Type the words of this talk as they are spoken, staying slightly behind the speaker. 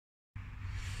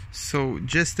So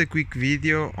just a quick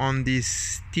video on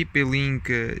this Tplink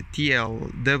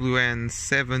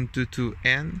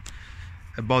TL-WN722N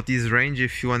about this range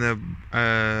if you wanna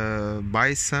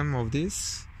buy some of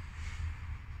this.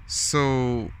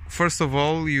 So first of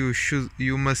all, you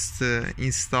must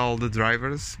install the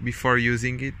drivers before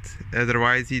using it,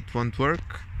 otherwise it won't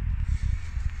work.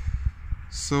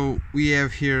 So we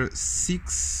have here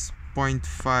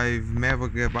 6.5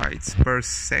 megabytes per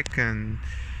second,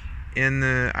 and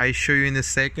I show you in a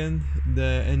second.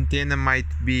 The antenna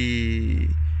might be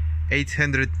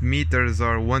 800 meters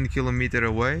or 1 kilometer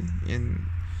away,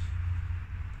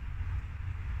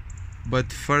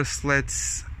 but first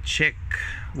let's check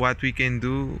what we can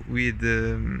do with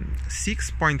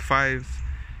 6.5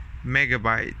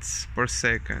 megabytes per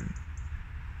second.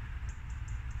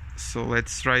 So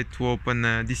let's try to open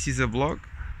this is a blog.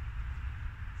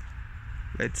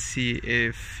 Let's see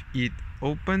if it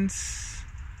opens.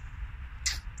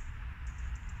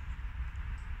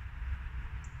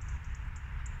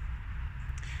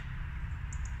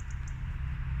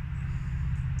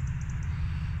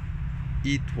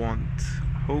 It won't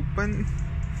open.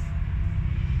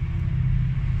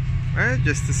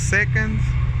 Just a second,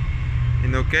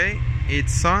 and okay,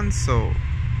 it's on. So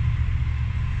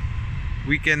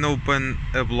we can open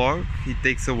a blog. It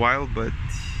takes a while, but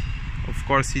of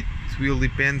course it will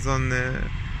depends on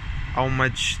how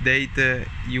much data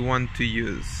you want to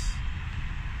use.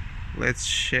 Let's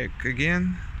check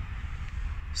again.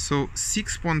 So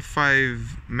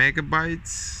 6.5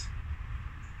 megabytes.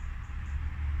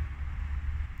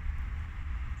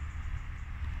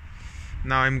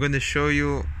 Now I'm going to show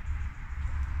you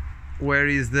where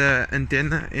is the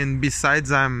antenna, and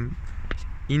besides I'm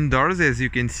indoors, as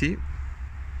you can see.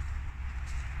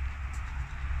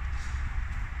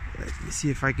 Let me see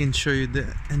if I can show you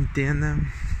the antenna,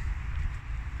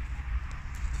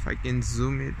 if I can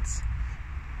zoom it.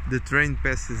 The train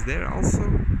passes there also,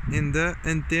 and the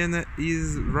antenna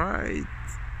is right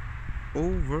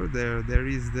over there. There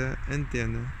is the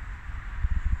antenna.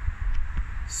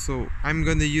 So I'm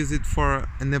gonna use it for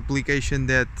an application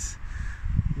that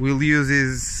we'll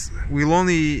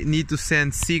only need to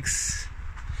send 6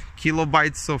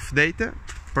 kilobytes of data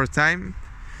per time.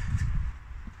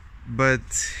 But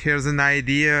here's an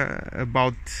idea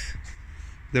about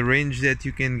the range that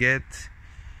you can get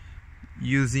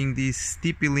using this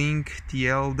Tplink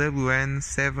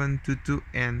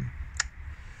TL-WN722N.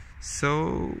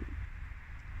 So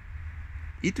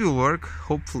it will work,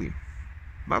 hopefully.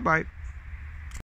 Bye bye.